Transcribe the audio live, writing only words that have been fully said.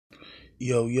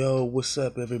Yo, what's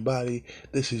up, everybody?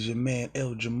 This is your man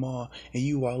El Jamar, and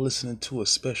you are listening to a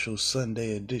special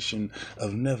Sunday edition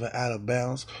of Never Out of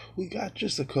Bounds. We got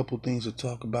just a couple things to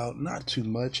talk about, not too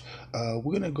much.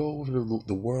 We're gonna go over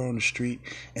the word on the street,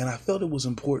 and I felt it was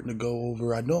important to go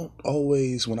over. I don't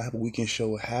always, when I have a weekend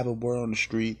show, have a word on the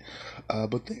street,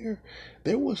 but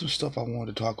there was some stuff I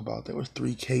wanted to talk about. There were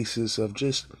three cases of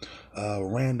just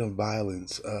random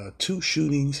violence, two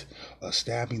shootings, a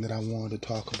stabbing that I wanted to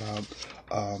talk about,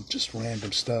 just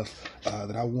random stuff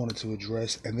that I wanted to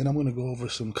address. And then I'm going to go over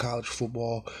some college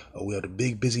football. We had a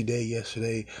big, busy day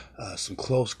yesterday, some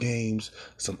close games,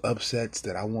 some upsets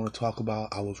that I want to talk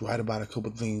about. I was right about a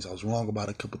couple things. I was wrong about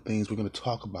a couple things. We're going to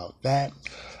talk about that.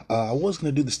 I was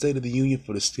going to do the State of the Union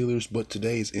for the Steelers, but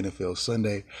today is NFL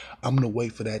Sunday. I'm going to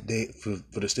wait for that day for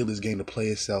the Steelers game to play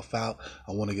itself out.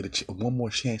 I want to get one more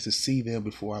chance to see them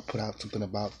before I put out something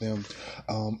about them.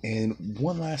 And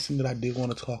one last thing that I did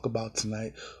want to talk about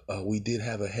tonight, we did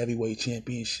have a heavyweight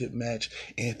championship match.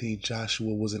 Anthony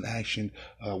Joshua was in action.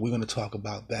 We're going to talk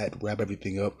about that, wrap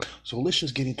everything up. So let's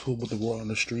just get into it with the war on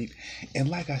the street. And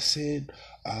like I said,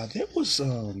 there was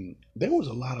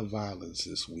a lot of violence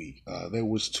this week. There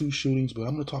was two shootings, but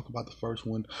I'm going to talk about the first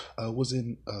one.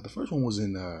 The first one was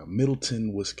in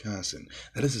Middleton, Wisconsin.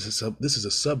 Now this is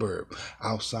a suburb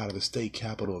outside of the state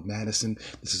capital of Madison.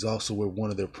 This is also where one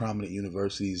of their prominent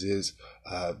universities is.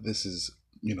 This is,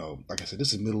 like I said,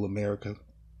 this is Middle America,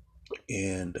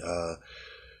 and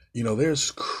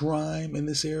there's crime in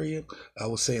this area. I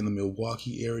would say in the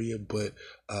Milwaukee area, but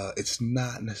it's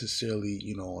not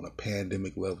necessarily, on a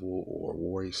pandemic level or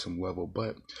worrisome level.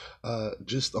 But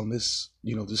just on this,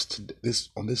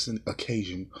 on this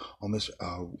occasion, on this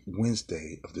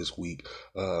Wednesday of this week,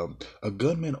 a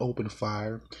gunman opened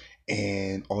fire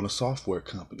and on a software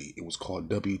company. It was called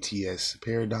WTS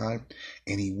Paradigm,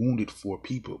 and he wounded 4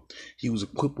 people. He was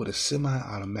equipped with a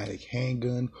semi-automatic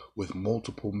handgun with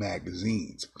multiple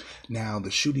magazines. Now,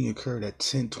 the shooting occurred at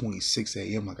 10:26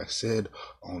 a.m., like I said,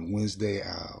 on Wednesday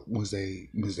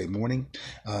morning.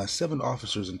 7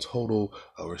 officers in total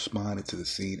responded to the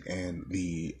scene, and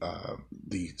the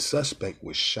suspect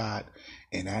was shot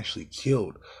and actually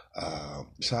killed.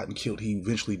 Shot and killed. He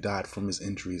eventually died from his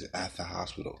injuries at the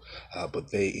hospital. But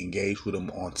they engaged with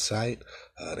him on site.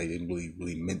 They didn't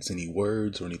really mince any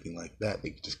words or anything like that.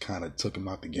 They just kind of took him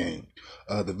out the game.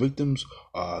 The victims,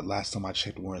 last time I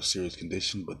checked, were in serious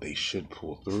condition, but they should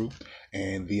pull through.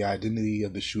 And the identity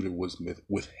of the shooter was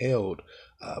withheld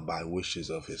by wishes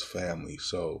of his family.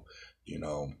 So,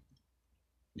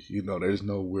 there's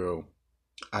no real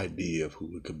idea of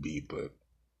who it could be, but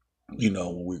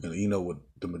what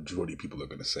the majority of people are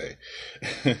gonna say.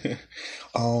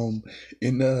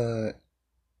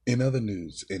 In other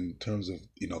news, in terms of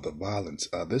the violence,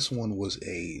 this one was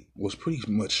pretty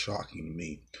much shocking to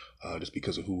me, just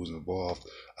because of who was involved.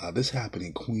 This happened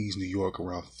in Queens, New York,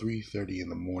 around 3:30 in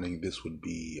the morning. This would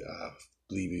be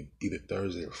believe either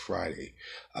Thursday or Friday,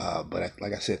 but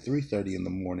like I said, 3:30 in the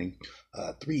morning.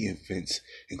 3 infants,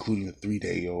 including the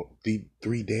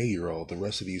 3-day-year-old. The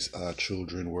rest of these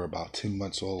children were about 10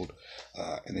 months old,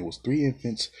 and it was 3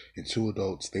 infants and 2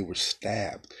 adults. They were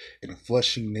stabbed in a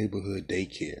Flushing neighborhood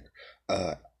daycare.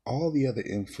 All the other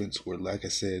infants were, like I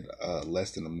said,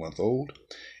 less than a month old,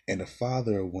 and the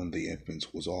father of one of the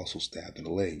infants was also stabbed in the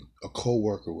leg. A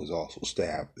co-worker was also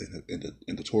stabbed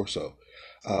in the torso.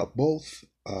 Both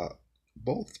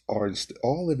are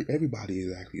everybody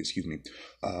is actually, excuse me,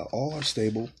 all are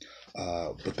stable,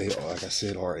 but they are, like I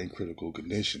said, are in critical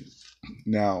condition.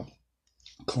 Now,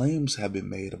 claims have been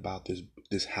made about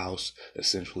this house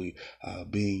essentially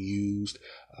being used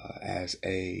as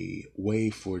a way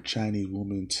for Chinese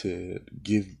women to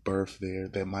give birth there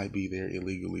that might be there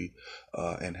illegally,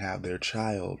 and have their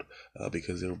child,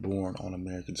 because they were born on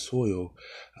American soil,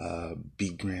 be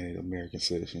granted American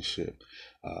citizenship.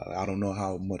 I don't know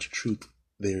how much truth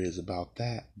there is about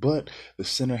that, but the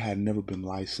center had never been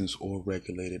licensed or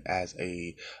regulated as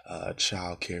a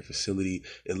child care facility,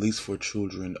 at least for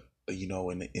children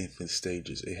in the infant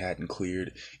stages. It hadn't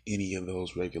cleared any of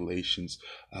those regulations.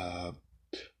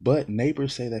 But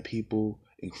neighbors say that people,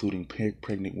 including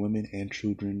pregnant women and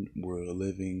children, were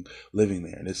living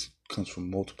there. And this comes from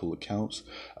multiple accounts.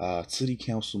 City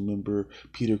Council member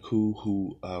Peter Koo,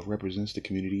 who represents the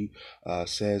community,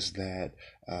 says that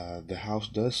the house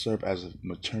does serve as a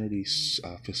maternity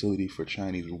facility for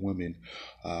Chinese women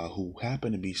who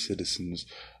happen to be citizens,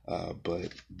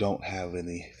 but don't have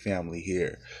any family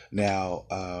here. Now,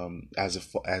 as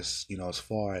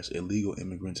far as illegal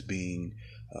immigrants being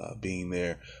being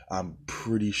there. I'm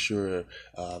pretty sure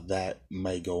that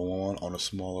may go on a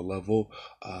smaller level.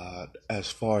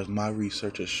 As far as my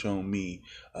research has shown me,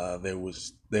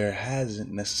 there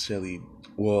hasn't necessarily,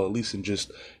 well, at least in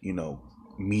just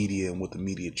media and what the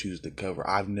media choose to cover.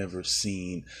 I've never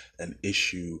seen an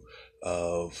issue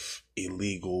of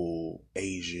illegal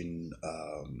Asian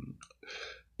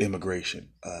immigration.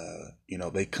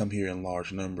 They come here in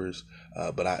large numbers,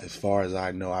 but as far as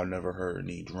I know, I've never heard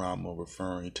any drama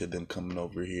referring to them coming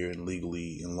over here and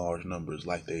legally in large numbers,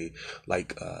 like the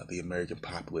American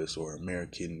populace or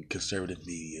American conservative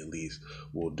media at least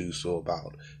will do so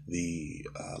about the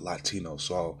Latinos.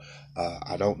 So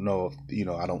I don't know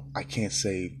if I can't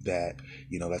say that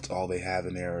that's all they have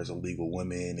in there is illegal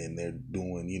women and they're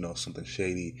doing something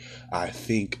shady. I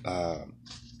think.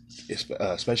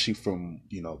 Especially from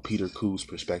Peter Koo's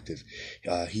perspective,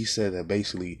 he said that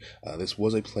basically this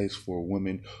was a place for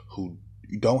women who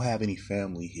don't have any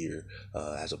family here,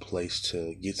 as a place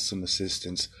to get some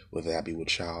assistance, whether that be with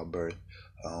childbirth,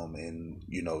 and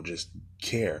just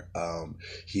care.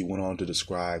 He went on to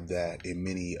describe that in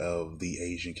many of the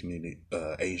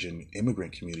Asian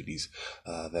immigrant communities,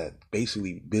 that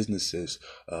basically businesses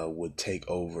would take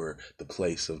over the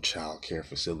place of child care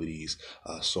facilities,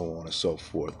 so on and so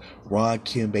forth. Ron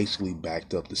Kim basically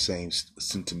backed up the same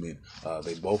sentiment.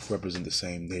 They both represent the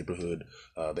same neighborhood.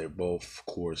 They're both, of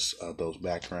course, those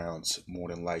backgrounds more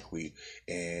than likely,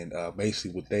 and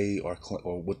basically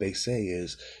what they say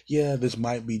is, yeah, this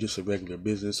might be just a regular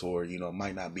business, or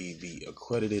might not be the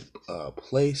accredited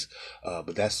place,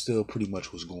 but that's still pretty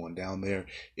much what's going down there.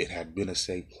 It had been a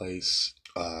safe place,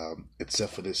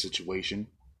 except for this situation,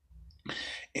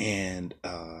 and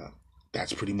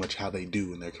that's pretty much how they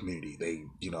do in their community. They,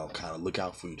 kind of look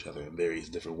out for each other in various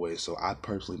different ways. So I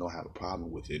personally don't have a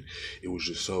problem with it. It was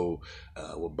just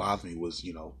what bothered me was,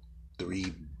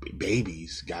 3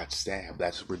 babies got stabbed.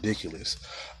 That's ridiculous.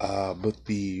 But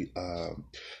the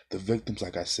victims,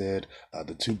 like I said,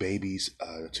 the 2 baby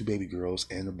girls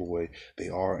and the boy, they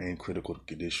are in critical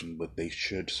condition, but they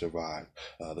should survive.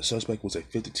 The suspect was a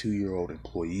 52-year-old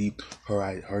employee.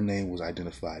 Her name was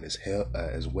identified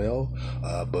as well,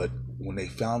 but when they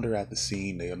found her at the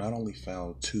scene, they not only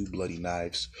found 2 bloody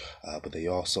knives, but they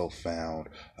also found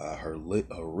her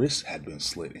wrist had been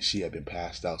slit and she had been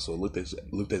passed out. So it looked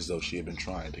as though she had been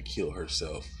trying to kill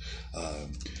herself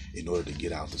in order to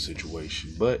get out the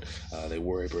situation. But they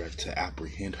were able to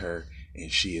apprehend her,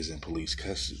 and she is in police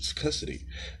custody.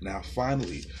 Now,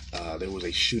 finally, there was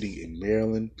a shooting in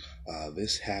Maryland.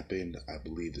 This happened, I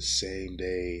believe, the same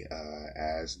day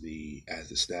as the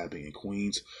stabbing in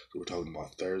Queens. So we're talking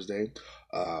about Thursday.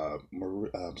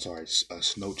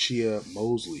 Snowchia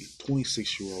Mosley,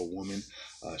 26-year-old woman,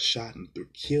 shot and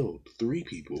killed 3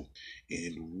 people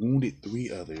and wounded 3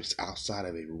 others outside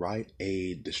of a Rite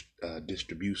Aid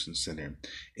distribution center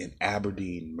in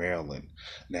Aberdeen, Maryland.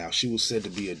 Now, she was said to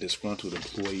be a disgruntled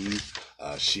employee.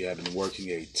 She had been working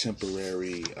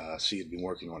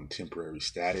on temporary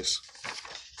status.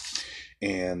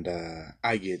 And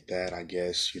I get that. I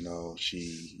guess she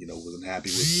wasn't happy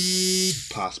with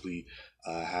possibly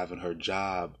having her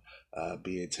job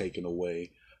being taken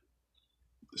away.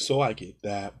 So I get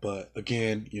that. But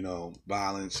again,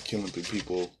 violence, killing 3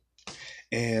 people.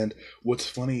 And what's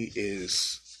funny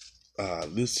is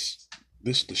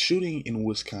the shooting in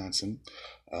Wisconsin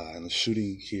and the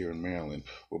shooting here in Maryland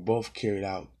were both carried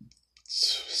out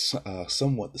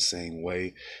somewhat the same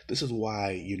way. This is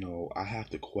why I have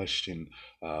to question.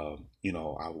 I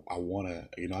want to.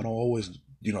 I don't always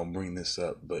bring this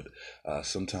up, but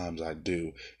sometimes I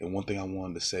do. And one thing I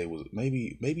wanted to say was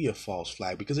maybe a false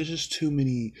flag, because there's just too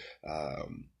many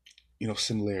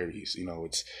similarities.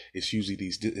 It's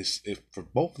usually for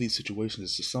both of these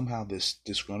situations, it's somehow this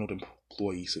disgruntled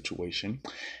employee situation,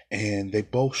 and they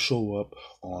both show up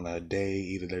on a day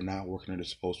either they're not working or they're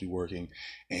supposed to be working,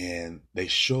 and they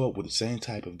show up with the same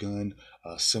type of gun,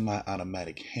 a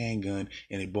semi-automatic handgun,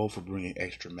 and they both are bringing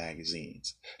extra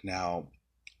magazines. Now,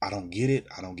 I don't get it.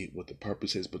 I don't get what the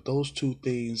purpose is, but those 2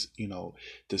 things,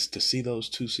 to see those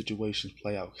 2 situations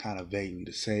play out kind of vaguely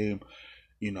the same,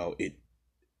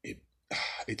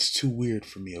 it's too weird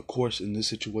for me. Of course, in this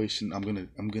situation, I'm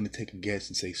gonna take a guess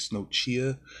and say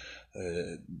Snowchia.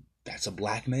 That's a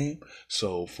black name.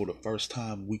 So for the first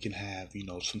time, we can have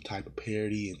some type of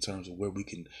parity in terms of where we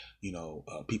can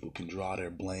people can draw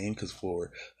their blame, because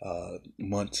for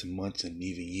months and months and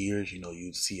even years,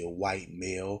 you'd see a white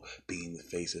male being the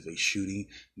face of a shooting.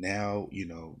 Now,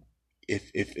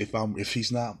 if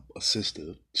he's not a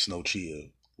sister,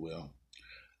 Snowchia, well,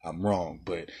 I'm wrong,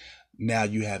 but now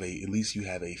you have at least you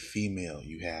have a female,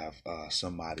 you have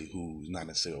somebody who's not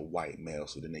necessarily a white male,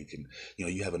 so then they can,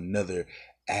 you have another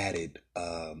added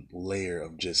layer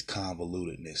of just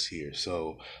convolutedness here.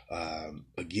 So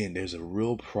again, there's a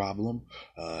real problem.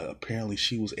 Apparently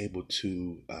she was able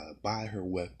to buy her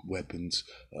weapons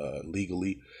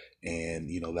legally, and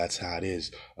that's how it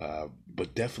is.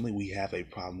 But definitely we have a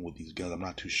problem with these guns. I'm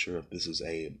not too sure if this is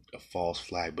a false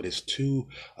flag, but it's too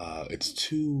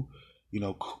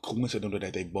coincidental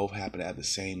that they both happen to have the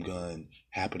same gun,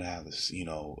 happen to have this,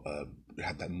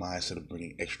 have that mindset of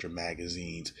bringing extra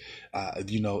magazines.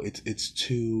 It's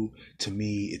too, to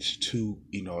me, it's too,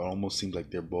 it almost seems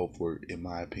like they're both were, in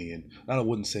my opinion, I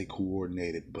wouldn't say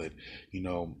coordinated, but,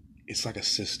 it's like a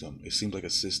system. It seems like a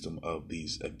system of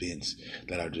these events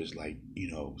that are just like,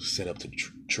 set up to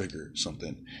trigger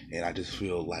something. And I just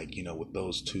feel like, with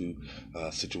those two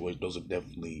situations, those are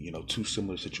definitely, two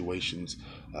similar situations.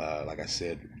 Like I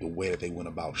said, the way that they went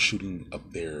about shooting up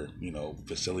their,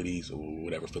 facilities or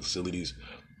whatever facilities,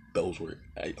 those were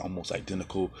almost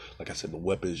identical. Like I said, the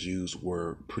weapons used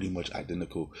were pretty much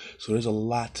identical. So there's a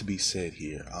lot to be said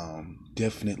here.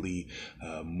 Definitely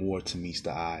more to meet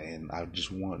the eye, and I just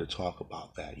wanted to talk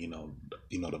about that.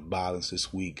 The violence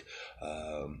this week.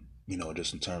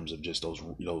 Just in terms of just those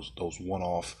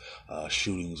one-off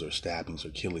shootings or stabbings or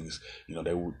killings.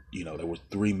 There were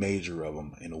three major of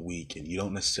them in a week, and you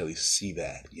don't necessarily see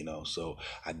that. So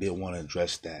I did want to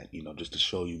address that. Just to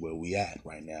show you where we at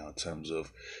right now in terms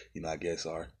of, I guess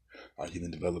our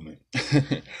human development.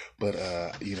 But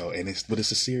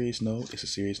it's a serious note. It's a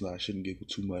serious note. I shouldn't giggle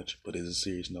too much, but it's a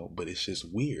serious note. But it's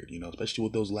just weird, especially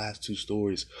with those last two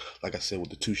stories. Like I said, with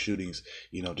the two shootings,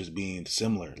 just being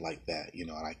similar like that,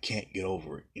 and I can't get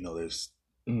over it. There's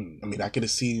I could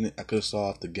have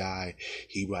saw if the guy,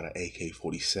 he brought an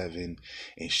AK-47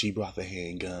 and she brought the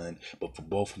handgun, but for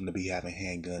both of them to be having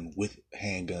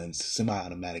handguns,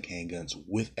 semi-automatic handguns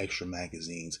with extra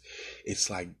magazines, it's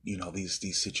like,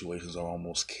 these situations are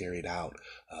almost carried out,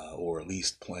 or at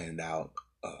least planned out,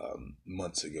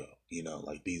 months ago.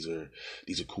 Like these are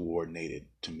coordinated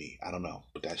to me. I don't know,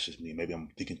 but that's just me. Maybe I'm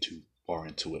thinking too far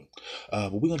into it.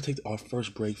 But we're going to take our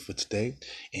first break for today.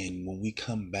 And when we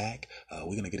come back,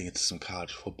 we're going to get into some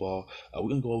college football. We're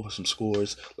going to go over some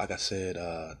scores. Like I said,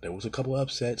 there was a couple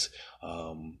upsets,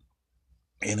 and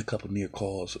a couple near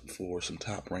calls for some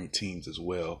top ranked teams as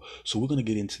well. So we're going to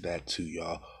get into that too,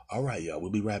 y'all. All right, y'all.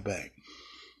 We'll be right back.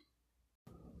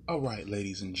 All right,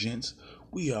 ladies and gents,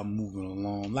 we are moving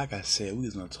along. Like I said,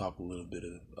 we're going to talk a little bit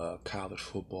of college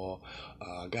football.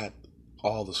 I got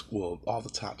all the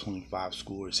top 25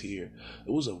 scores here.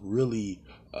 It was a really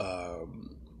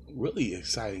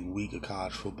exciting week of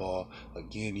college football.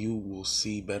 Again, you will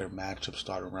see better matchups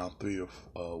starting around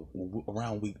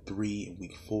around week 3 and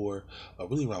week 4,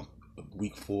 really around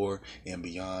week 4 and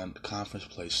beyond. Conference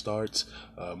play starts.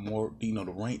 More,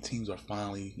 the ranked teams are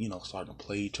finally, starting to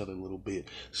play each other a little bit.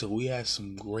 So we had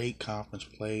some great conference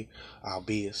play,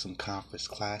 albeit some conference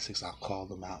classics. I'll call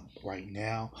them out right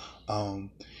now.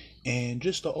 And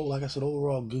just like I said,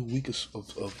 overall good week of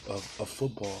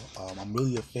football. I'm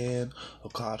really a fan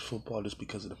of college football just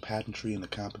because of the pageantry and the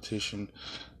competition.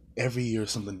 Every year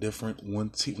is something different.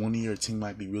 One year a team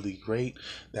might be really great.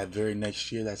 That very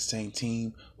next year, that same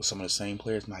team with some of the same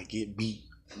players might get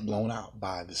blown out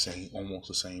by almost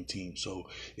the same team. So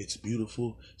it's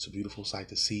beautiful. It's a beautiful sight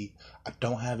to see. I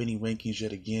don't have any rankings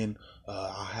yet. Again,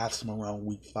 I'll have some around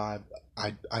week 5.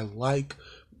 I like,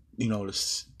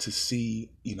 to see,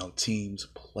 teams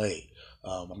play.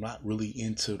 I'm not really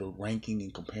into the ranking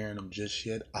and comparing them just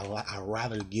yet. I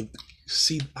rather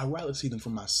see them for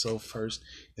myself first,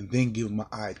 and then give them my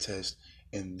eye test,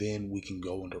 and then we can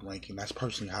go into ranking. That's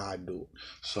personally how I do it.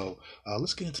 So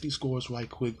let's get into these scores right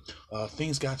quick.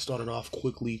 Things got started off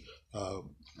quickly.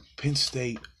 Penn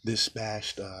State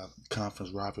dispatched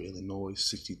conference rival Illinois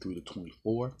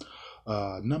 63-24.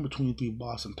 Number 23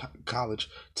 Boston College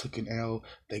took an L.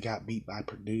 They got beat by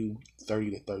Purdue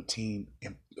 30-13.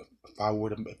 And if I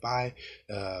wanted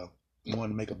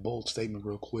to make a bold statement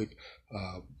real quick,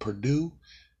 Purdue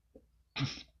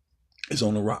is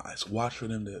on the rise. Watch for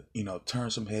them to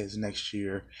turn some heads next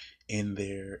year in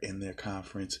their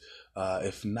conference.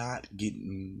 If not,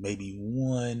 getting maybe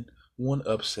one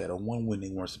upset or one win they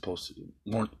weren't supposed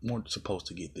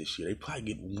to get this year. They probably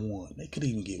get one. They could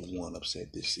even get one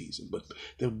upset this season, but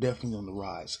they're definitely on the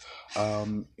rise.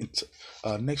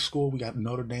 Next score, we got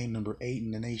Notre Dame, number 8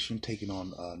 in the nation,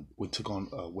 took on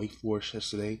Wake Forest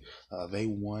yesterday. They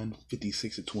won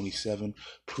 56-27.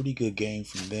 Pretty good game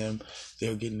from them.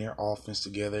 They're getting their offense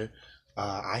together.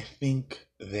 I think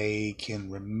they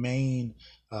can remain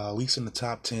at least in the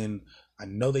top 10. I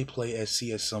know they play SC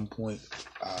at some point.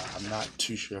 I'm not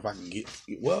too sure if I can get.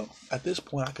 Well, at this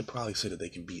point, I could probably say that they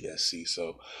can beat SC.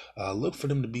 So look for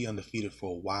them to be undefeated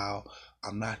for a while.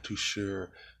 I'm not too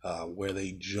sure where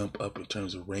they jump up in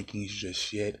terms of rankings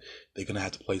just yet. They're gonna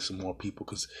have to play some more people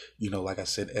because, like I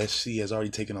said, SC has already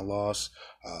taken a loss.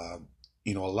 A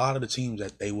lot of the teams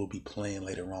that they will be playing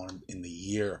later on in the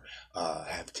year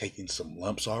have taken some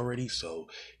lumps already. So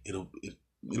it'll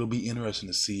be interesting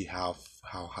to see how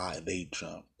high they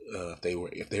jump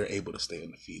if they're able to stay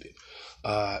undefeated.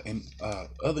 In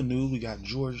other news, we got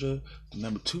Georgia, the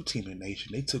number 2 team in the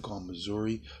nation. They took on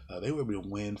Missouri. They were able to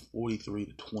win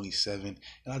 43-27.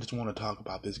 And I just want to talk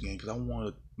about this game because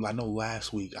I know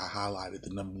last week I highlighted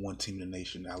the number 1 team in the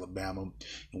nation, Alabama,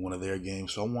 in one of their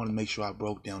games. So I want to make sure I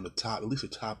broke down at least the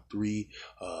top 3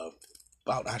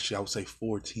 I would say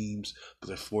 4 teams because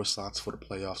there's 4 slots for the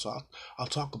playoffs. So I'll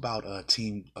talk about a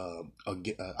team.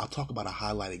 I'll talk about a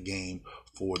highlighted game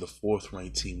for the 4th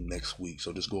ranked team next week.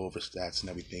 So just go over stats and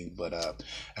everything. But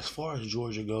as far as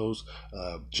Georgia goes,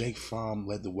 Jake Fromm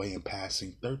led the way in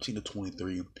passing,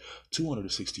 13-23,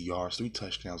 260 yards, 3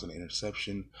 touchdowns and an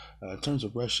interception. In terms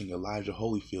of rushing, Elijah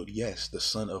Holyfield, yes, the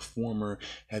son of former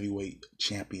heavyweight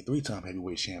champion, 3-time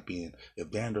heavyweight champion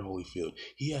Evander Holyfield,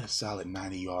 he had a solid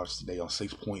 90 yards today on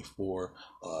 6.4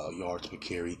 yards per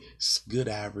carry. Good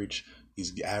average.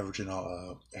 He's averaging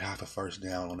half a first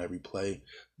down on every play,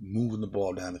 moving the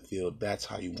ball down the field. That's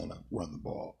how you want to run the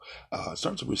ball. In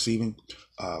terms of receiving,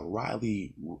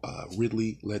 Riley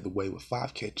Ridley led the way with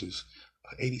 5 catches,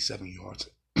 87 yards,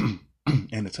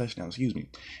 and a touchdown,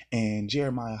 And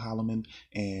Jeremiah Holloman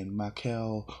and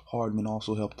Michael Hardman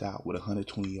also helped out with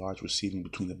 120 yards receiving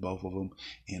between the both of them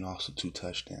and also 2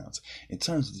 touchdowns. In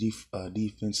terms of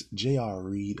defense, J.R.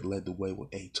 Reed led the way with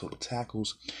 8 total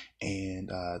tackles, and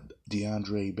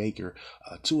DeAndre Baker,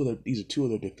 these are 2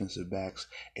 other defensive backs,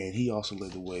 and he also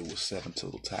led the way with 7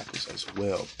 total tackles as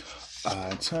well.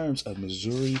 In terms of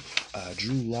Missouri,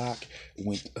 Drew Lock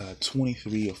went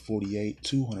 23 of 48,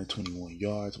 221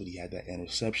 yards, but he had that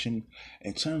interception.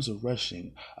 In terms of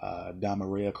rushing,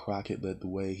 Damaria Crockett led the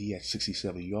way. He had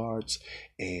 67 yards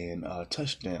and a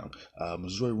touchdown.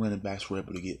 Missouri running backs were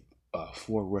able to get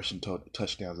 4 rushing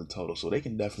touchdowns in total, so they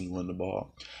can definitely run the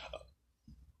ball.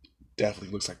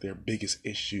 Definitely looks like their biggest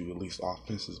issue, at least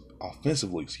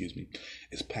offensively,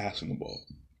 is passing the ball.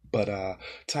 But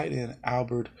tight end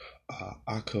Albert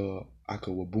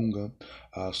Akawabunga,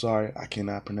 sorry, I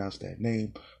cannot pronounce that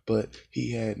name, but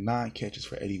he had 9 catches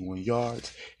for 81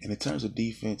 yards. And in terms of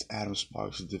defense, Adam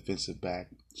Sparks is defensive back.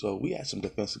 So we had some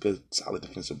solid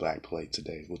defensive back play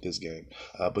today with this game.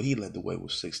 But he led the way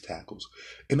with 6 tackles.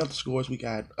 In other scores, we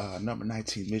got number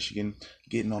 19 Michigan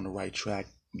getting on the right track,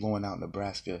 blowing out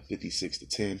Nebraska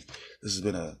 56-10. This has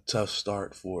been a tough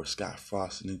start for Scott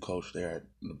Frost, the new coach there at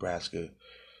Nebraska.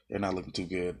 They're not looking too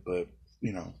good, but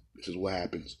this is what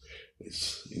happens.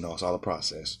 It's all a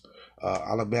process.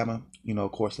 Alabama,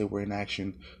 of course, they were in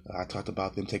action. I talked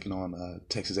about them taking on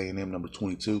Texas A&M, number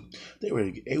 22. They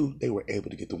were able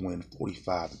to get the win,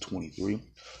 45-23.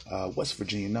 West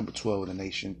Virginia, number 12 in the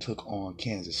nation, took on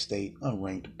Kansas State,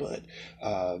 unranked, but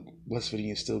West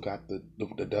Virginia still got the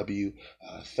W,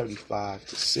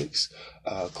 35-6.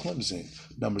 Clemson,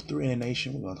 number 3 in the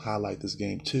nation. We're going to highlight this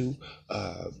game too.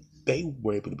 They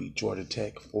were able to beat Georgia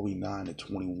Tech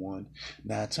 49-21.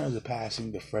 Now, in terms of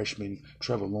passing, the freshman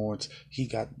Trevor Lawrence, he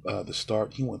got the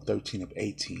start. He went 13 of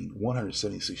 18,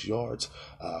 176 yards,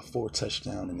 4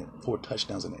 touchdowns and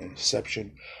an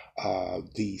interception.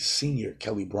 The senior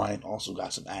Kelly Bryant also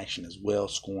got some action as well,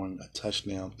 scoring a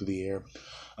touchdown through the air.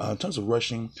 In terms of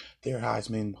rushing, their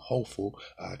Heisman hopeful,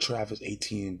 Travis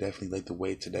Etienne, definitely led the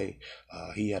way today.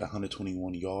 He had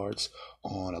 121 yards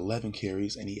on 11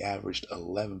 carries, and he averaged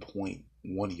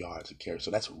 11.1 yards a carry. So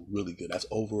that's really good. That's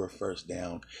over a first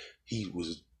down. He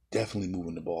was definitely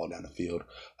moving the ball down the field.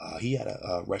 He had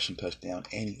a rushing touchdown,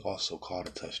 and he also caught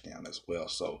a touchdown as well.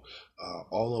 So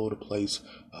all over the place,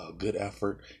 good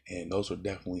effort, and those were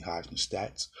definitely Heisman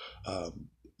stats.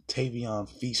 Tavion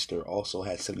Feaster also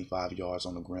had 75 yards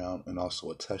on the ground and also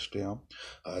a touchdown.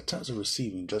 In terms of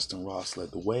receiving, Justin Ross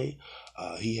led the way.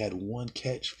 He had 1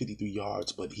 catch, 53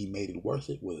 yards, but he made it worth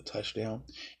it with a touchdown.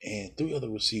 And 3 other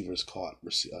receivers caught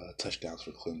touchdowns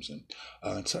for Clemson.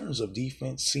 In terms of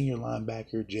defense, senior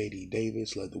linebacker J.D.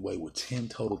 Davis led the way with 10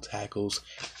 total tackles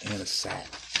and a sack.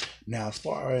 Now, as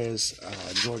far as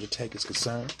Georgia Tech is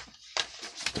concerned,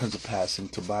 in terms of passing,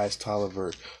 Tobias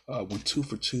Tolliver went 2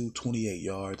 for 2, 28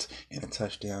 yards and a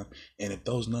touchdown. And if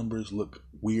those numbers look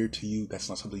weird to you, that's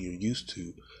not something you're used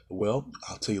to. Well,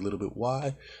 I'll tell you a little bit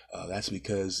why. That's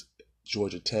because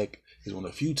Georgia Tech is one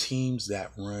of the few teams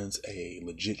that runs a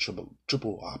legit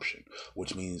triple option,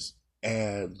 which means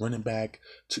add running back.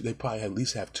 They probably at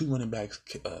least have two running backs.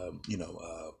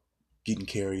 Getting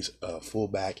carries,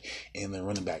 fullback, and then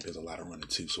running back. There's a lot of running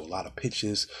too, so a lot of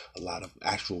pitches, a lot of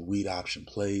actual read option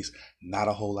plays, not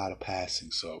a whole lot of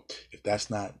passing. So if that's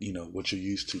not what you're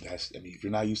used to, if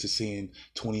you're not used to seeing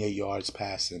 28 yards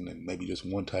passing and maybe just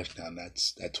one touchdown,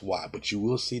 that's why. But you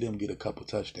will see them get a couple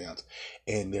touchdowns,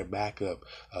 and their backup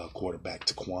quarterback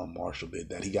Taquan Marshall did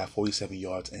that. He got 47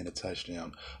 yards and a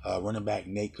touchdown. Running back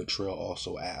Nate Cottrell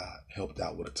also helped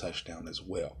out with a touchdown as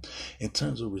well. In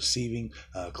terms of receiving,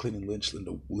 Clinton Lynch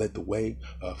led the way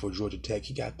for Georgia Tech.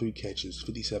 He got 3 catches,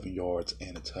 57 yards,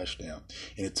 and a touchdown.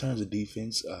 And in terms of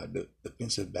defense, the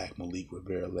defensive back Malik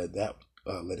Rivera led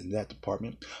in that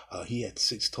department. He had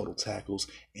 6 total tackles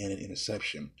and an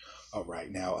interception. All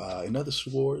right, now in other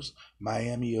scores,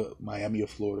 Miami of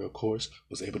Florida, of course,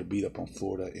 was able to beat up on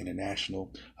Florida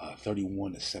International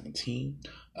 31-17.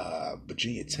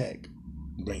 Virginia Tech,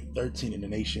 ranked 13 in the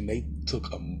nation, they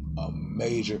took a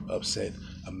major upset,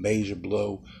 a major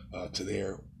blow to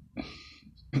their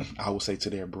I would say to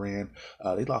their brand.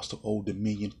 They lost to Old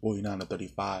Dominion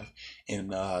 49-35.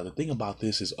 And the thing about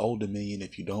this is Old Dominion,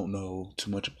 if you don't know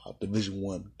too much about Division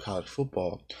I college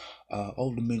football,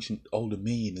 Old Dominion,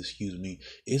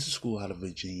 is a school out of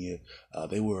Virginia.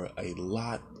 They were a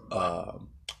lot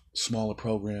smaller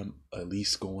program, at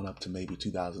least going up to maybe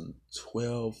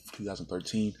 2012,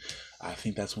 2013. I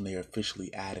think that's when they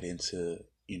officially added into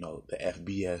the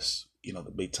FBS,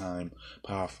 the big time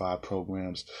Power 5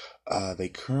 programs. They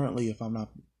currently,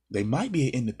 they might be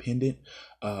an independent,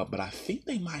 but I think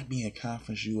they might be in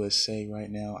Conference USA right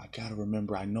now. I gotta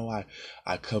remember. I know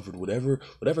I covered whatever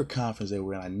conference they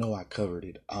were in. I know I covered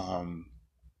it.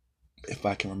 If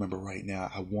I can remember right now,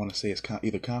 I want to say it's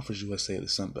either Conference USA or the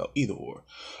Sun Belt, either or.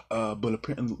 But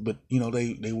apparently,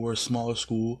 they were a smaller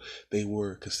school. They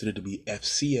were considered to be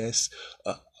FCS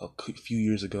a few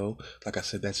years ago. Like I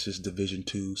said, that's just Division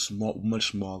II,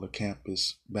 much smaller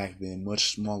campus back then,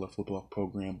 much smaller football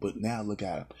program. But now look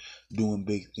at them doing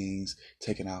big things,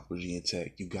 taking out Virginia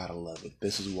Tech. You gotta love it.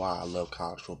 This is why I love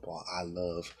college football. I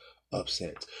love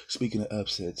upsets. Speaking of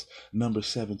upsets, number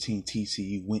 17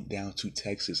 TCU went down to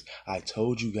Texas. I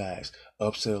told you guys,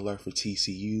 upset alert for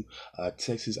TCU.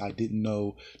 Texas, I didn't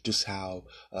know just how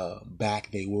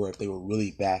back they were, if they were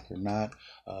really back or not.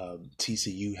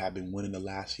 TCU have been winning the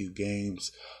last few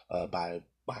games by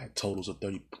totals of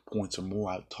 30 points or more.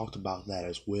 I talked about that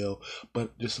as well.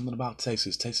 But there's something about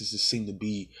Texas. Texas just seemed to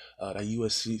be that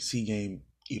USC game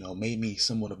made me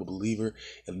somewhat of a believer,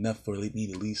 enough for me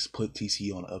to at least put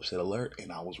TCU on upset alert,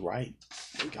 and I was right.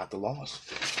 They got the loss.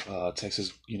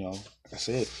 Texas, like I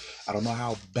said, I don't know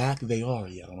how back they are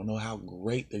yet. I don't know how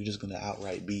great they're just going to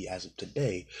outright be as of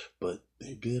today, but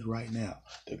they're good right now.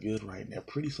 They're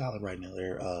pretty solid right now.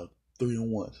 They're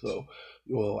 3-1. So,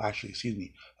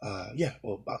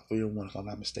 about 3-1 if I'm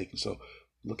not mistaken. So,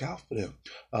 look out for them.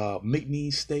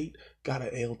 McNeese State got an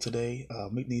L today.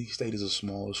 McNeese State is a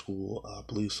smaller school, I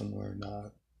believe somewhere in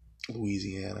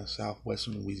Louisiana,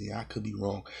 southwestern Louisiana. I could be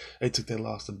wrong. They took that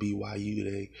loss to BYU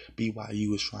today.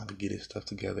 BYU is trying to get its stuff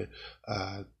together.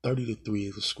 30-3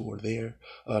 is the score there.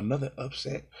 Another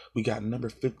upset. We got number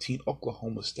 15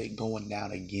 Oklahoma State going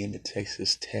down again to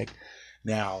Texas Tech.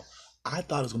 Now, I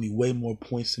thought it was going to be way more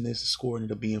points than this. The score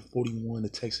ended up being 41 to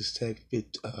Texas Tech,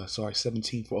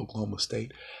 17 for Oklahoma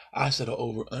State. I said an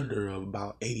over-under of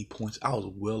about 80 points. I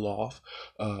was well off,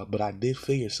 but I did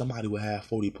figure somebody would have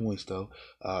 40 points, though.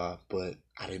 But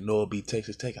I didn't know it would be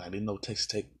Texas Tech. I didn't know Texas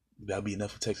Tech, that'd be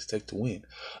enough for Texas Tech to win.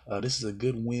 This is a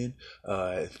good win.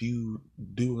 If you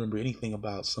do remember anything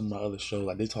about some of my other shows,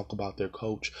 I did talk about their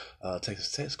coach,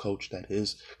 Texas Tech's coach, that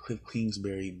is Cliff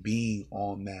Kingsbury, being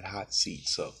on that hot seat.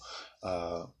 So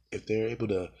if they're able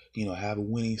to, have a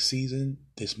winning season,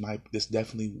 this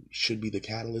definitely should be the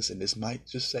catalyst, and this might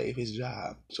just save his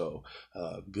job. So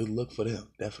good luck for them.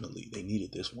 Definitely, they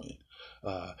needed this win.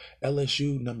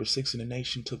 LSU, number 6 in the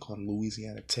nation, took on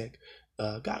Louisiana Tech.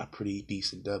 Got a pretty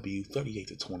decent W,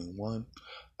 38-21.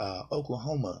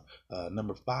 Oklahoma,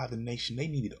 number 5 in the nation, they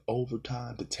needed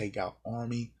overtime to take out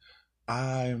Army.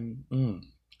 I'm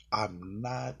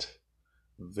not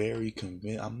very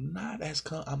convinced. I'm not as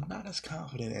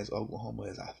confident as Oklahoma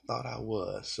as I thought I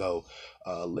was. So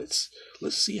let's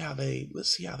see how they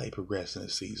progress in the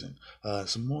season.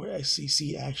 Some more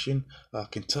SEC action.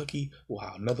 Kentucky,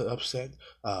 wow, another upset.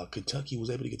 Kentucky was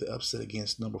able to get the upset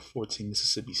against number 14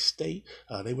 Mississippi State.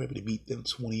 They were able to beat them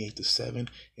 28-7,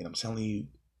 and I'm telling you,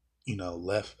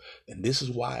 left. And this is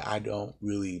why I don't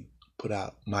really put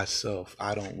out myself.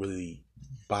 I don't really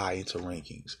buy into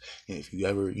rankings. And if you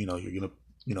ever, you're gonna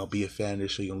be a fan of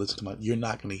this show, you can listen to you're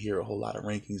not going to hear a whole lot of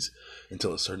rankings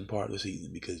until a certain part of the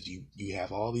season, because you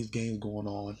have all these games going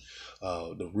on.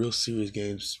 The real serious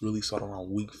games really start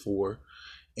around week 4,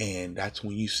 and that's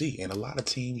when you see. And a lot of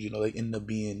teams, they end up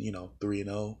being,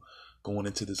 3-0 going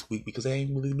into this week because they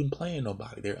ain't really been playing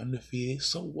nobody. They're undefeated.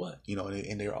 So what?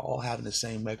 And they're all having the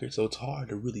same record. So it's hard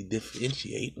to really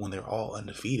differentiate when they're all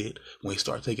undefeated. When they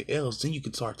start taking L's, then you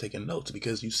can start taking notes,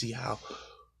 because you see how,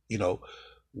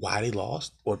 why they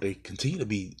lost, or they continue to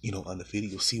be,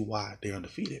 undefeated. You'll see why they're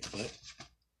undefeated. But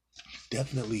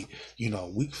definitely,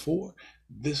 week 4,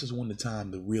 this is when the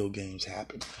time the real games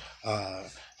happen.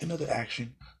 Another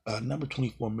action, number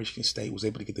 24 Michigan State was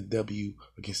able to get the W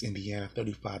against Indiana,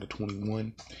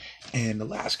 35-21. And the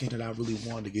last game that I really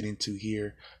wanted to get into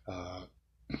here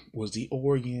was the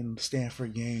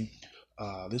Oregon-Stanford game.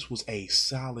 This was a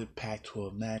solid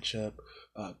Pac-12 matchup.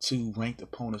 2 ranked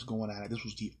opponents going at it. This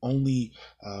was the only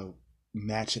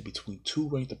matchup between 2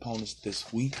 ranked opponents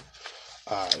this week.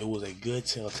 It was a good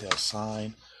telltale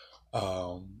sign.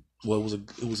 It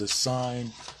was a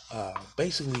sign.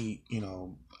 Basically,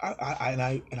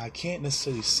 I can't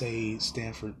necessarily say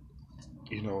Stanford,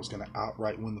 is going to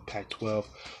outright win the Pac-12.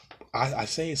 I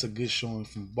say it's a good showing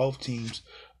from both teams,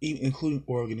 including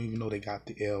Oregon, even though they got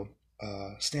the L.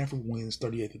 Stanford wins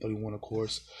 38-31, of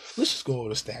course. Let's just go over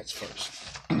the stats first,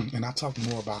 and I'll talk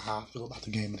more about how I feel about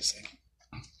the game in a second.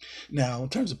 Now, in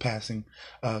terms of passing,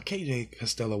 KJ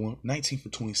Costello went 19 for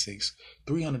 26,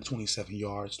 327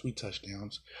 yards, 3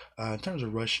 touchdowns. In terms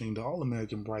of rushing, the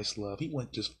All-American Bryce Love, he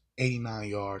went just 89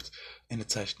 yards and a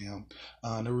touchdown.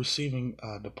 In the receiving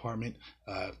department,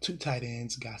 2 tight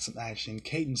ends got some action.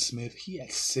 Caden Smith, he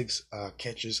had 6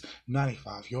 catches,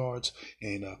 95 yards.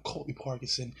 And Colby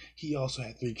Parkinson, he also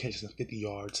had 3 catches and 50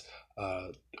 yards.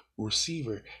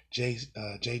 Receiver J.J.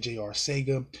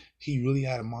 Arcega, he really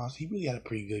had a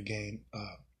pretty good game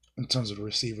in terms of the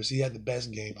receivers. He had the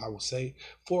best game, I would say.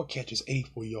 4 catches,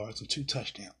 84 yards, and 2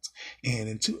 touchdowns. And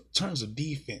in terms of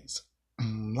defense,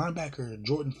 linebacker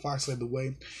Jordan Fox led the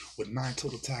way with 9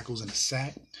 total tackles and a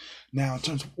sack. Now, in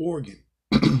terms of Oregon,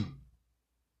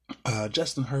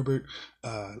 Justin Herbert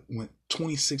went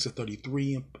 26 of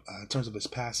 33 in terms of his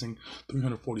passing,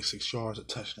 346 yards, a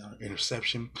touchdown,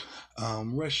 interception.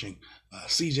 Rushing,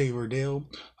 CJ Verdell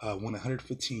won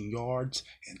 115 yards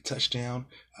and touchdown.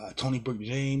 Tony Brook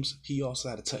James, he also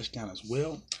had a touchdown as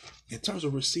well. In terms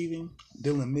of receiving,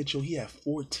 Dylan Mitchell, he had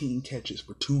 14 catches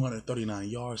for 239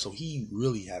 yards, so he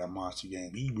really had a monster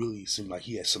game. He really seemed like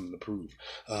he had something to prove.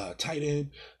 Tight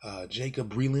end,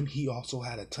 Jacob Breland, he also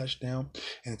had a touchdown.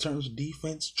 And in terms of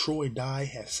defense, Troy Dye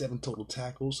had 7 total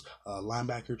tackles.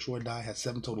 Linebacker Troy Dye had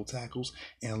 7 total tackles,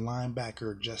 and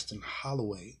linebacker Justin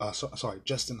Holling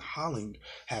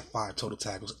had 5 total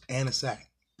tackles and a sack.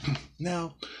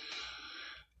 Now,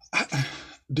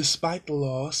 despite the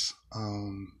loss,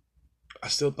 I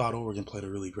still thought Oregon played a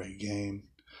really great game.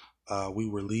 We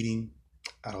were leading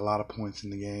at a lot of points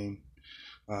in the game.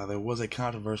 There was a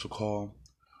controversial call.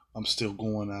 I'm still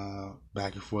going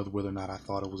back and forth whether or not I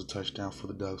thought it was a touchdown for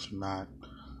the Ducks or not.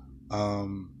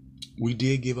 We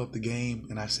did give up the game,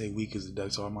 and I say we because the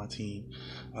Ducks are my team.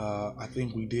 I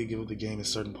think we did give up the game in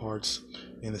certain parts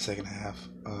in the second half.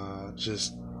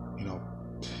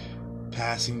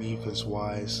 Passing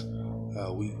defense-wise,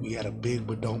 we had a bend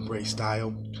but don't break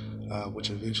style, which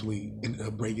eventually ended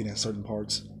up breaking at certain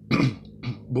parts.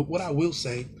 But what I will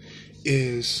say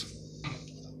is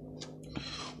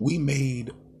we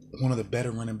made one of the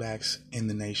better running backs in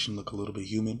the nation look a little bit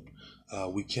human.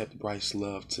 We kept Bryce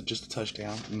Love to just a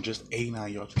touchdown and just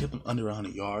 89 yards. We kept him under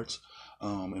 100 yards.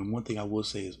 And one thing I will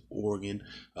say is Oregon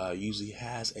usually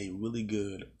has a really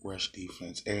good rush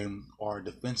defense, and our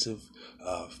defensive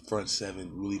front 7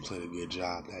 really played a good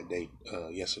job that day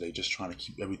yesterday, just trying to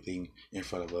keep everything in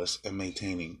front of us and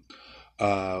maintaining.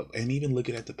 And even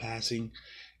looking at the passing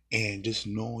and just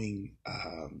knowing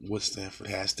what Stanford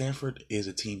has. Stanford is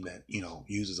a team that,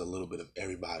 uses a little bit of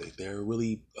everybody. They're a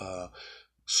really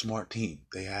smart team.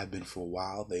 They have been for a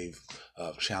while. They've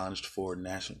challenged for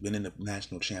been in the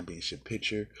national championship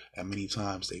picture, and many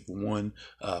times they've won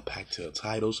Pac-12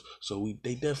 titles. So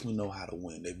they definitely know how to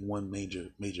win. They've won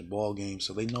major ball games,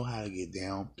 so they know how to get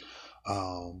down.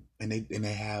 And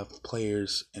they have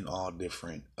players in all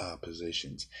different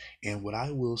positions. And what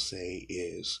I will say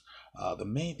is the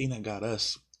main thing that got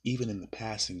us, even in the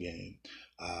passing game,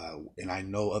 and I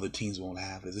know other teams won't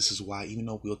have it. This is why, even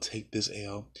though we'll take this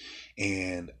L,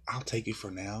 and I'll take it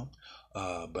for now,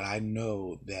 but I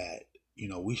know that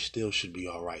we still should be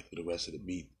all right through the rest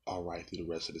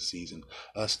of the season.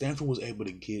 Stanford was able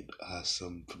to get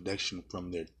some production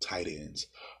from their tight ends.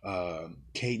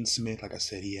 Caden Smith, like I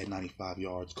said, he had 95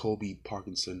 yards. Kobe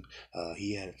Parkinson,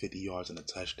 he had 50 yards and a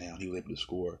touchdown. He was able to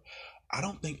score. I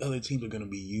don't think other teams are going to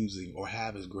be using or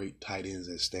have as great tight ends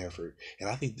as Stanford, and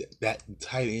I think that the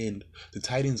tight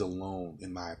ends alone,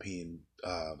 in my opinion,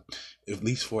 at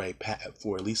least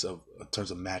in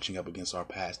terms of matching up against our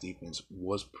pass defense,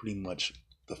 was pretty much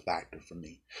the factor for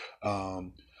me.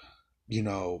 Um, you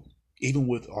know, Even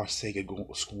with Arcega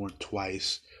scoring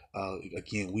twice,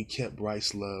 again, we kept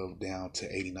Bryce Love down to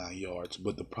 89 yards,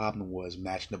 but the problem was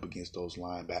matching up against those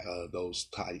those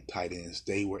tight ends.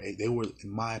 They were, in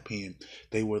my opinion,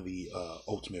 they were the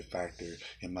ultimate factor,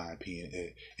 in my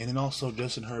opinion. And then also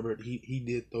Justin Herbert, he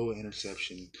did throw an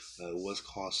interception. It was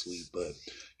costly, but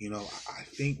I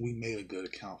think we made a good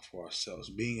account for ourselves.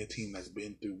 Being a team that's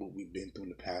been through what we've been through in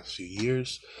the past few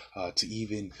years, to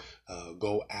even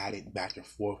go at it back and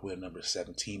forth with a number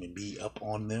 17 and be up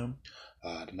on them,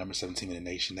 the number 17 in the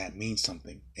nation, that means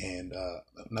something. And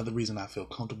another reason I feel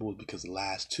comfortable is because the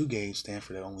last two games,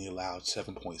 Stanford had only allowed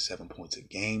 7.7 points a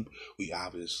game. We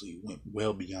obviously went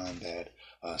well beyond that.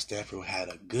 Stanford had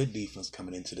a good defense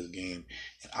coming into this game,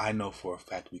 and I know for a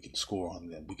fact we can score on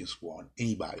them. We can score on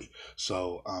anybody.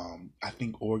 So I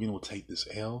think Oregon will take this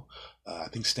L. I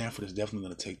think Stanford is definitely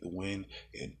going to take the win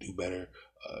and do better.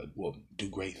 Do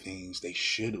great things. They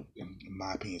should, in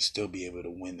my opinion, still be able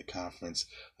to win the conference.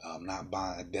 Not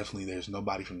buying. Definitely, there's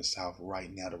nobody from the South right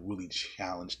now to really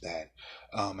challenge that.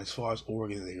 As far as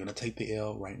Oregon, they're going to take the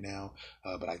L right now,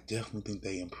 but I definitely think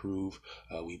they improve.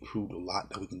 We proved a lot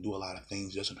that we can do a lot of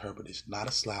things. Justin Herbert is not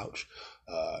a slouch.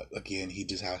 Again, he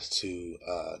just has to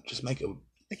just make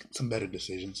some better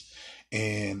decisions.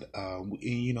 And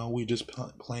we're just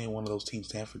playing one of those teams.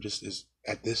 Stanford just is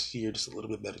at this year just a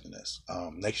little bit better than us.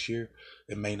 Next year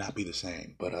it may not be the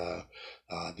same, but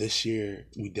this year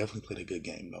we definitely played a good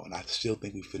game though, and I still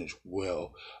think we finished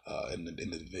well in the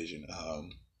division.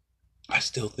 I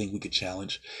still think we could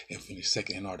challenge and finish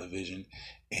second in our division,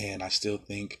 and I still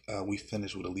think we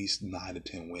finished with at least 9 to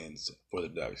 10 wins for the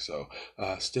Ducks. So,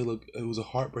 it was a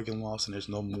heartbreaking loss, and there's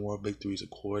no more victories,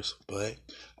 of course, but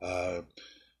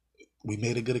we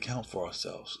made a good account for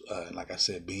ourselves. And like I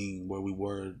said, being where we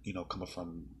were, coming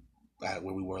from where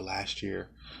we were last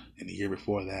year and the year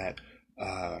before that,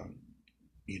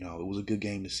 it was a good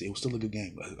game to see. It was still a good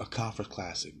game, a conference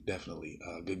classic, definitely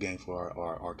a good game for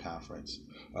our conference.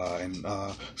 And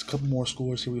a couple more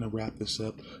scores here. We're gonna wrap this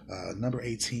up. Number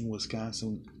 18,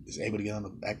 Wisconsin is able to get on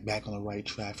the back on the right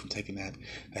track from taking that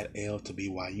L to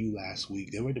BYU last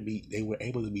week. They were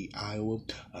able to beat Iowa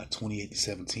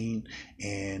 28-17,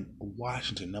 and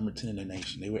Washington, number 10 in the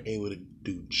nation, they were able to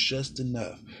do just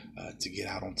enough to get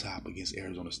out on top against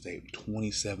Arizona State,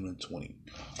 27-20.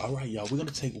 All right, y'all, we're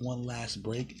gonna take one last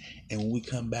break, and when we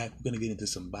come back, we're gonna get into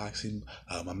some boxing.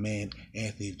 My man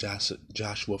Anthony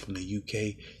Joshua from the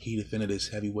UK, he defended his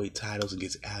heavyweight titles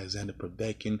against Alexander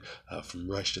Povetkin from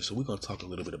Russia. So we're gonna talk a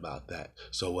little bit about that.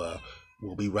 So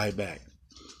we'll be right back.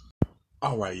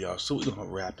 All right, y'all. So we're gonna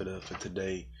wrap it up for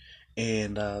today.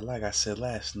 And like I said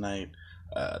last night,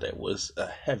 there was a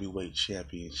heavyweight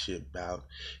championship bout.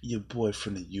 Your boy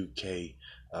from the UK,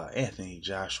 Anthony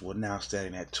Joshua, now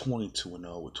standing at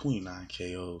 22-0 with 29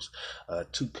 KOs,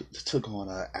 took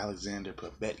on Alexander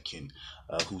Povetkin,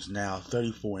 who's now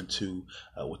 34-2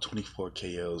 with 24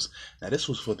 KOs. Now this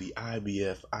was for the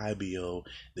IBF, IBO,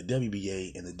 the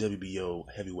WBA, and the WBO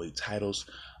heavyweight titles.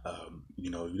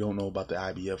 You don't know about the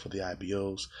IBF or the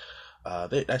IBOs.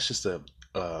 That's just a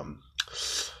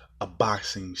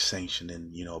boxing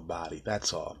sanctioning, body.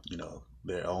 That's all.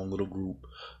 Their own little group.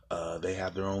 They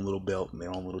have their own little belt and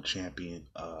their own little champion.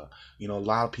 A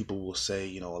lot of people will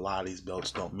say, a lot of these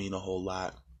belts don't mean a whole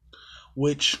lot,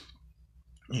 which,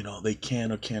 they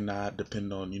can or cannot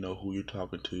depend on, who you're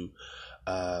talking to.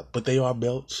 But they are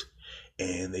belts,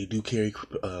 and they do carry,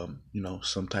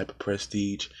 some type of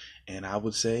prestige. And I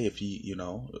would say if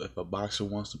if a boxer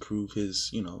wants to prove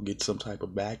his, get some type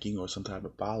of backing or some type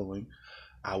of following,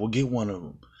 I will get one of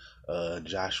them.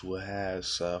 Joshua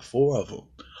has 4 of them.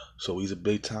 So he's a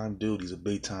big time dude. He's a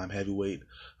big time heavyweight.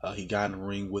 He got in the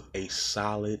ring with a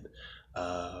solid,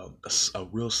 a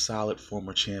real solid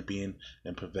former champion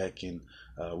in Povetkin.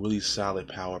 Really solid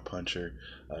power puncher.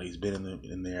 He's been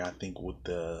in there. I think with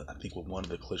one of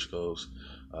the Klitschko's.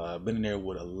 Been in there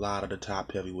with a lot of the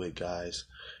top heavyweight guys,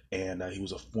 and he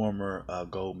was a former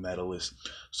gold medalist.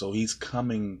 So he's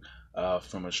coming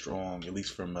from a strong, at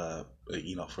least from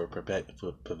for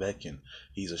Povetkin,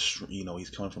 he's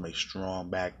coming from a strong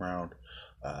background.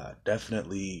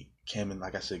 Definitely came in,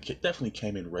 like I said, definitely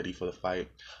came in ready for the fight,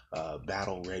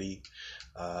 battle ready.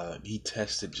 He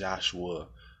tested Joshua,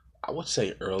 I would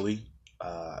say, early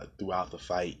throughout the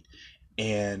fight,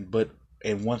 and but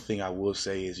and one thing I will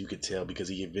say is you could tell because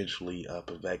he eventually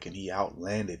Povetkin, he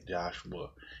outlanded Joshua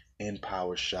in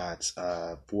power shots,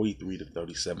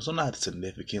 43-37, so not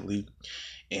significantly.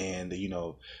 And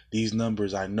these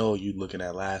numbers, I know you looking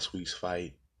at last week's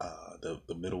fight,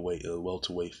 the middleweight,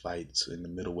 welterweight fights and the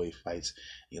middleweight fights.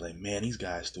 You're like, man, these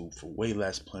guys threw for way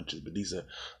less punches, but these are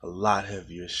a lot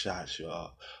heavier shots,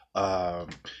 y'all. Um,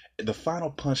 the final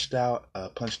punched out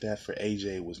for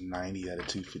AJ was 90 out of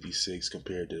 256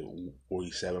 compared to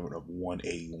 47 of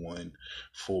 181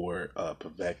 for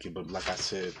Povetkin. But like I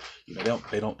said,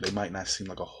 they might not seem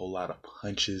like a whole lot of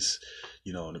punches,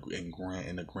 in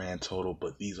the grand total,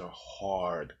 but these are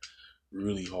hard,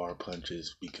 really hard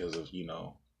punches because of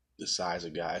the size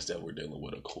of guys that we're dealing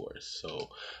with, of course. So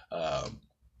um,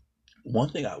 one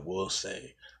thing I will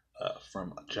say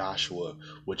from Joshua,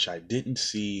 which I didn't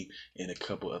see in a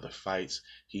couple other fights,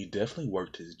 he definitely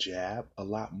worked his jab a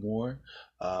lot more.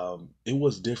 It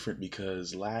was different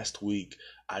because last week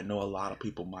I know a lot of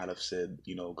people might have said,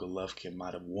 Golovkin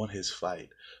might have won his fight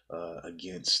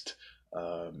against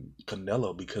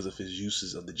Canelo because of his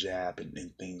uses of the jab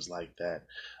and things like that.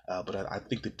 But I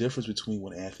think the difference between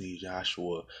what Anthony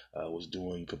Joshua was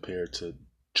doing compared to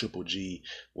Triple G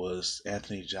was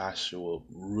Anthony Joshua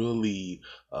really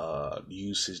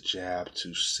used his jab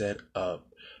to set up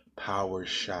power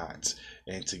shots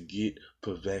and to get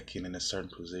Povetkin in a certain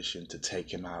position to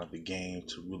take him out of the game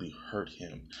to really hurt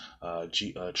him.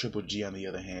 Triple G, on the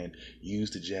other hand,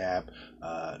 used the jab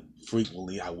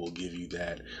frequently. I will give you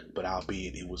that, but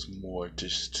albeit it was more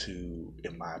just to,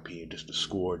 in my opinion, just to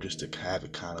score, just to have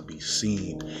it kind of be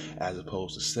seen, as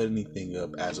opposed to set anything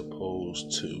up, as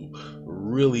opposed to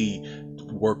really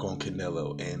work on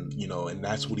Canelo, and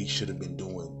that's what he should have been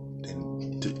doing.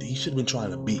 And he should have been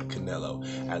trying to beat Canelo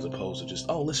as opposed to just,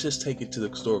 oh, let's just take it to the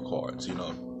scorecards.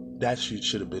 That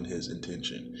should have been his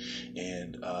intention,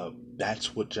 and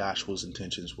that's what Joshua's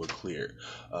intentions were clear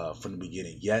from the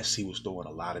beginning. Yes, he was throwing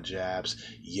a lot of jabs.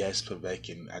 Yes,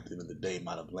 Povetkin at the end of the day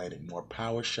might have landed more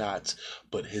power shots,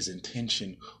 but his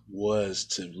intention was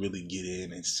to really get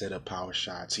in and set up power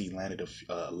shots. He landed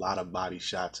a lot of body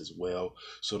shots as well.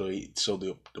 So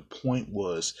the point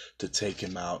was to take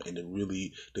him out and to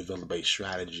really develop a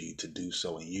strategy to do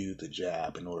so and use the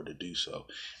jab in order to do so.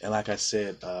 And like I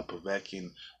said,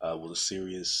 Povetkin was a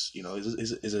serious,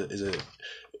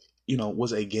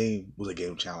 was a game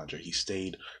challenger. He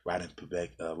stayed right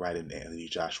in Anthony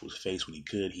Joshua's face when he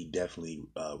could. He definitely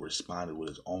responded with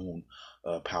his own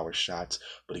power shots.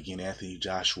 But again, Anthony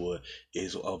Joshua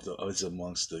is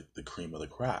amongst the cream of the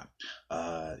crop.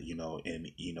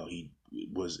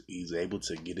 He's able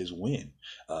to get his win.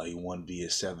 He won via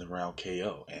 7th round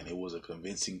KO, and it was a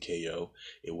convincing KO.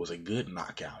 It was a good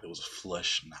knockout. It was a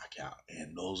flush knockout,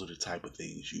 and those are the type of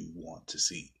things you want to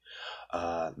see.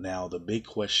 Now, the big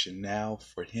question now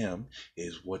for him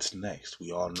is what's next.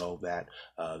 We all know that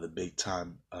the big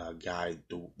time guy,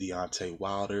 Deontay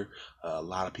Wilder, a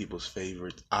lot of people's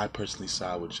favorite. I personally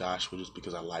side with Joshua just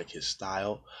because I like his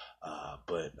style.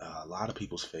 But a lot of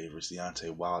people's favorites,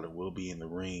 Deontay Wilder, will be in the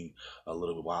ring a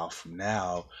little while from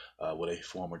now with a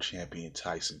former champion,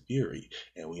 Tyson Fury.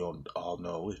 And we all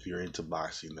know, if you're into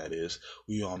boxing, that is,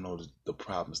 we all know the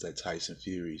problems that Tyson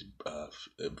Fury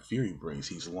brings.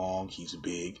 He's long, he's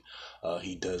big,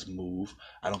 he does move.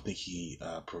 I don't think he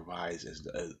provides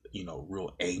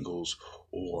real angles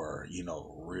or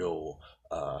real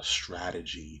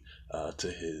strategy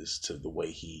to the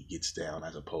way he gets down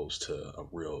as opposed to a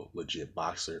real legit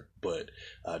boxer. But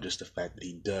just the fact that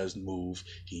he does move,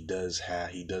 he does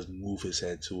move his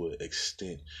head to an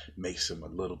extent, makes him a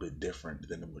little bit different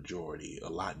than the majority, a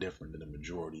lot different than the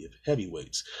majority of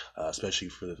heavyweights, especially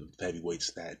for the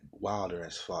heavyweights that Wilder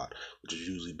has fought, which has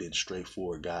usually been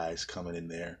straightforward guys coming in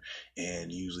there.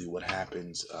 And usually what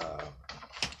happens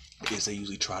is they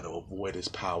usually try to avoid his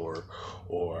power,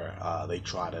 or they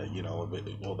try to,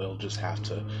 well, they'll just have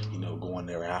to, go in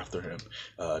there after him,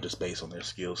 just based on their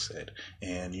skill set.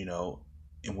 And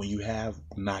when you have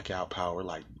knockout power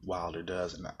like Wilder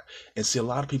does, and see, a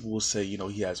lot of people will say,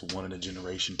 he has one in a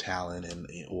generation talent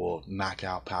or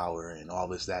knockout power and all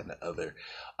this, that, and the other.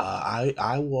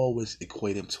 I will always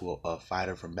equate him to a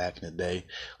fighter from back in the day.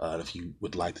 If you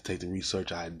would like to take the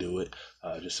research, I'd do it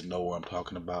just to know what I'm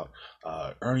talking about.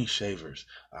 Ernie Shavers.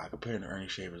 I compare him to Ernie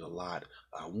Shavers a lot.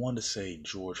 I wanted to say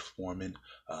George Foreman,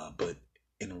 but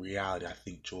in reality, I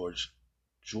think George's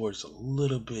a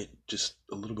little bit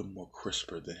more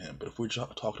crisper than him. But if we're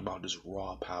talking about just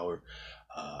raw power,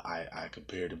 I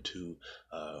compared him to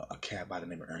a cat by the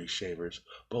name of Ernie Shavers.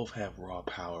 Both have raw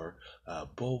power.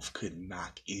 Both could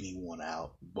knock anyone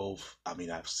out. Both, I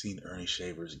mean, I've seen Ernie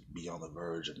Shavers be on the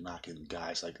verge of knocking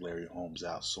guys like Larry Holmes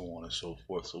out, so on and so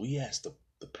forth. So he has the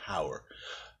power,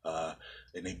 uh,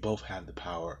 and they both have the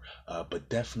power. But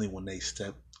definitely when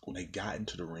they got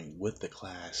into the ring with the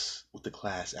class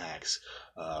acts,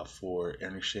 for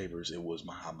Ernie Shavers, it was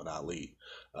Muhammad Ali.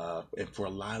 And for a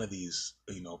lot of these,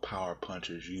 power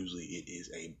punchers, usually it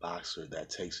is a boxer that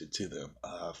takes it to them.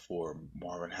 For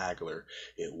Marvin Hagler,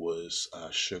 it was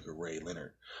Sugar Ray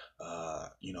Leonard.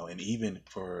 And even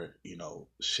for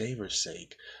Shaver's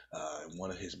sake, in one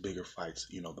of his bigger fights,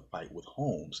 the fight with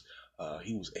Holmes,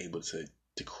 he was able to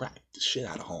crack the shit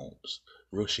out of Holmes,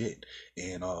 real shit.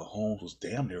 And Holmes was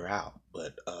damn near out,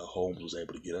 but Holmes was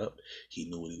able to get up. He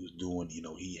knew what he was doing.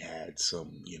 He had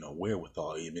some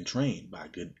wherewithal. He had been trained by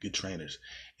good trainers,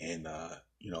 and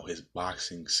his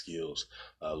boxing skills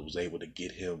was able to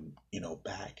get him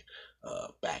back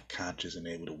conscious and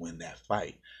able to win that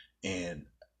fight. And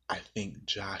I think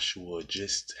Joshua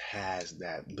just has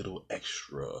that little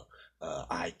extra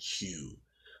IQ,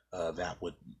 that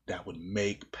would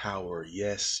make Power.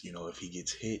 Yes, if he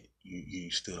gets hit, you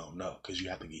still don't know because you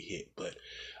have to get hit, but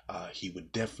he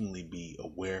would definitely be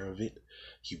aware of it.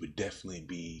 He would definitely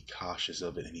be cautious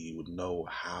of it, and he would know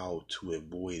how to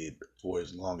avoid it for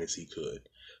as long as he could,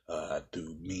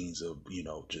 through means of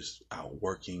just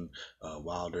outworking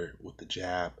Wilder with the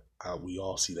jab. We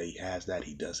all see that he has that.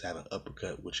 He does have an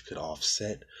uppercut, which could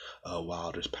offset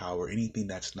Wilder's power. Anything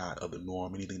that's not of the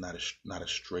norm, anything not a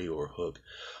straight or a hook,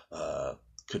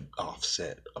 could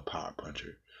offset a power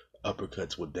puncher.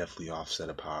 Uppercuts will definitely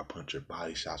offset a power puncher.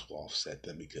 Body shots will offset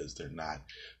them because they're not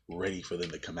ready for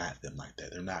them to come at them like that.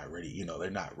 They're not ready.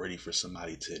 They're not ready for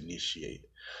somebody to initiate.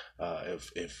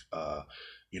 If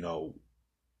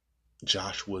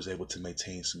Josh was able to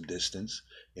maintain some distance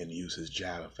and use his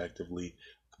jab effectively,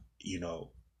 you know,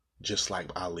 just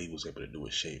like Ali was able to do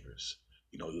with Shavers.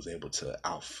 He was able to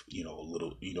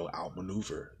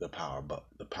outmaneuver the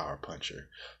power puncher.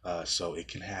 So it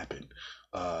can happen.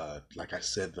 Like I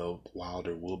said, though,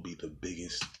 Wilder will be the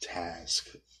biggest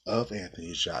task of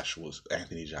Anthony Joshua's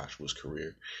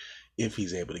career if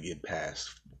he's able to get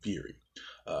past Fury.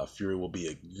 Fury will be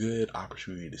a good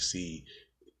opportunity to see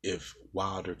if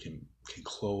Wilder can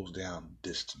close down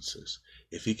distances,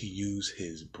 if he can use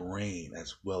his brain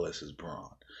as well as his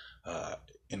brawn.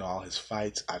 In all his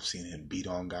fights, I've seen him beat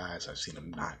on guys. I've seen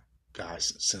him knock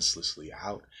guys senselessly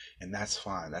out, and that's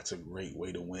fine. That's a great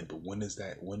way to win. But when is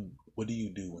that? What do you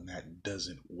do when that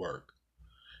doesn't work?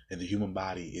 And the human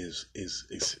body is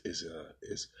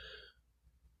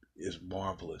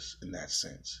marvelous in that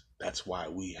sense. That's why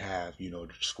we have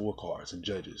scorecards and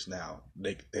judges. Now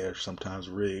they're sometimes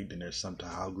rigged, and there's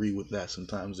sometimes, I'll agree with that.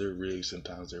 Sometimes they're rigged,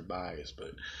 sometimes they're biased,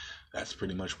 but that's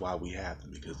pretty much why we have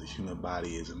them, because the human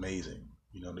body is amazing.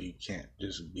 You can't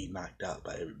just be knocked out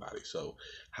by everybody. So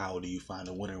how do you find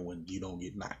a winner when you don't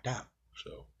get knocked out?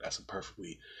 So that's a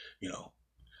perfectly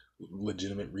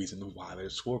legitimate reason why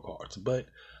there's scorecards. But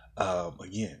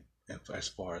again, as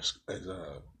far as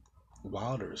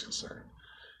Wilder is concerned,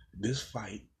 this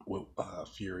fight with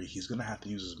Fury, he's gonna have to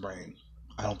use his brain.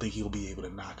 I don't think he'll be able to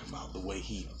knock him out the way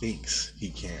he thinks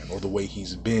he can, or the way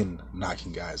he's been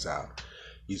knocking guys out.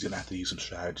 He's gonna have to use some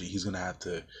strategy. He's gonna have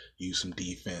to use some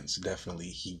defense. Definitely,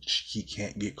 he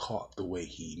can't get caught the way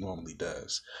he normally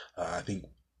does. I think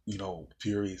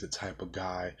Fury is the type of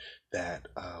guy that,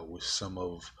 with some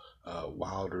of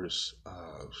Wilder's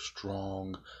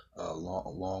strong,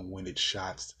 long-winded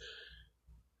shots,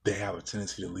 they have a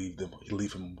tendency to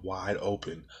leave him wide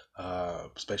open,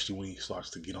 especially when he starts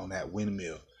to get on that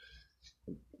windmill.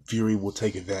 Fury will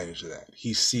take advantage of that.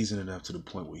 He's seasoned enough to the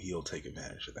point where he'll take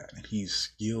advantage of that, and he's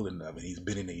skilled enough, and he's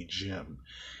been in a gym,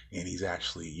 and he's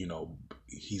actually,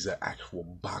 he's an actual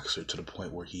boxer to the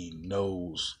point where he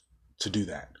knows to do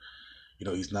that.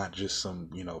 He's not just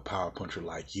some, power puncher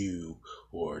like you,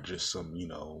 or just some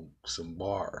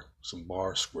bar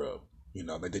scrub,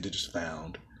 that they just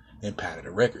found and padded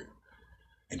a record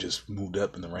and just moved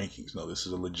up in the rankings. No, this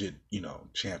is a legit,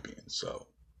 champion. So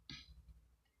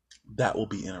that will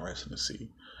be interesting to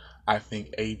see. I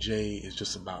think AJ is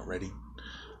just about ready.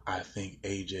 I think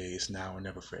AJ is now or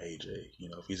never for AJ.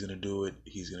 If he's gonna do it,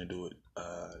 he's gonna do it.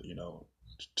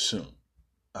 Soon.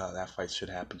 That fight should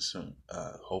happen soon.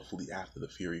 Hopefully after the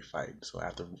Fury fight. So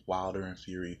after Wilder and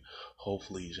Fury,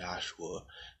 hopefully Joshua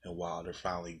and Wilder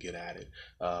finally get at it.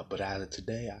 But as of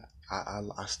today,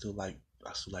 I still like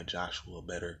Joshua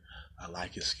better. I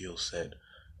like his skill set.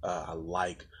 I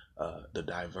like the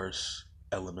diverse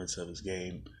elements of his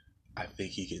game. I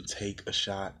think he can take a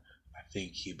shot. I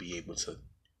think he'd be able to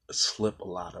slip a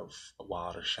lot of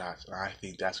wilder shots, and I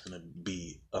think that's going to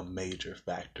be a major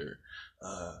factor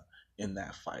uh, in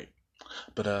that fight.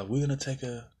 But we're gonna take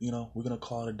we're gonna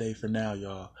call it a day for now,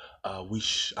 y'all.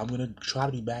 I'm gonna try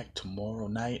to be back tomorrow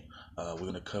night. We're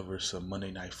gonna cover some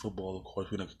Monday Night Football, of course.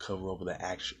 We're gonna cover over the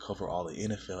action, cover all the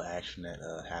NFL action that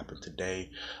happened today.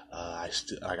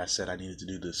 Like I said, I needed to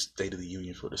do the State of the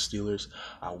Union for the Steelers.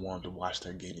 I wanted to watch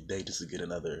their game today just to get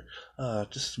another,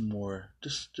 just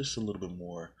a little bit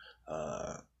more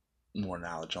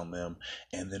knowledge on them.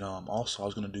 And then also I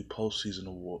was gonna do postseason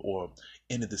award or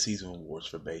end of the season awards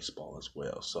for baseball as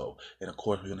well. So, and of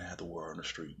course we're gonna have the word on the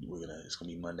street. It's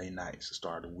gonna be Monday nights, the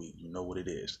start of the week. You know what it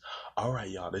is. All right,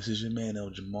 y'all. This is your man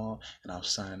El Jamal, and I'm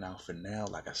signing out for now.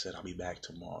 Like I said, I'll be back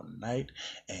tomorrow night,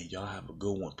 and y'all have a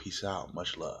good one. Peace out.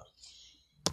 Much love.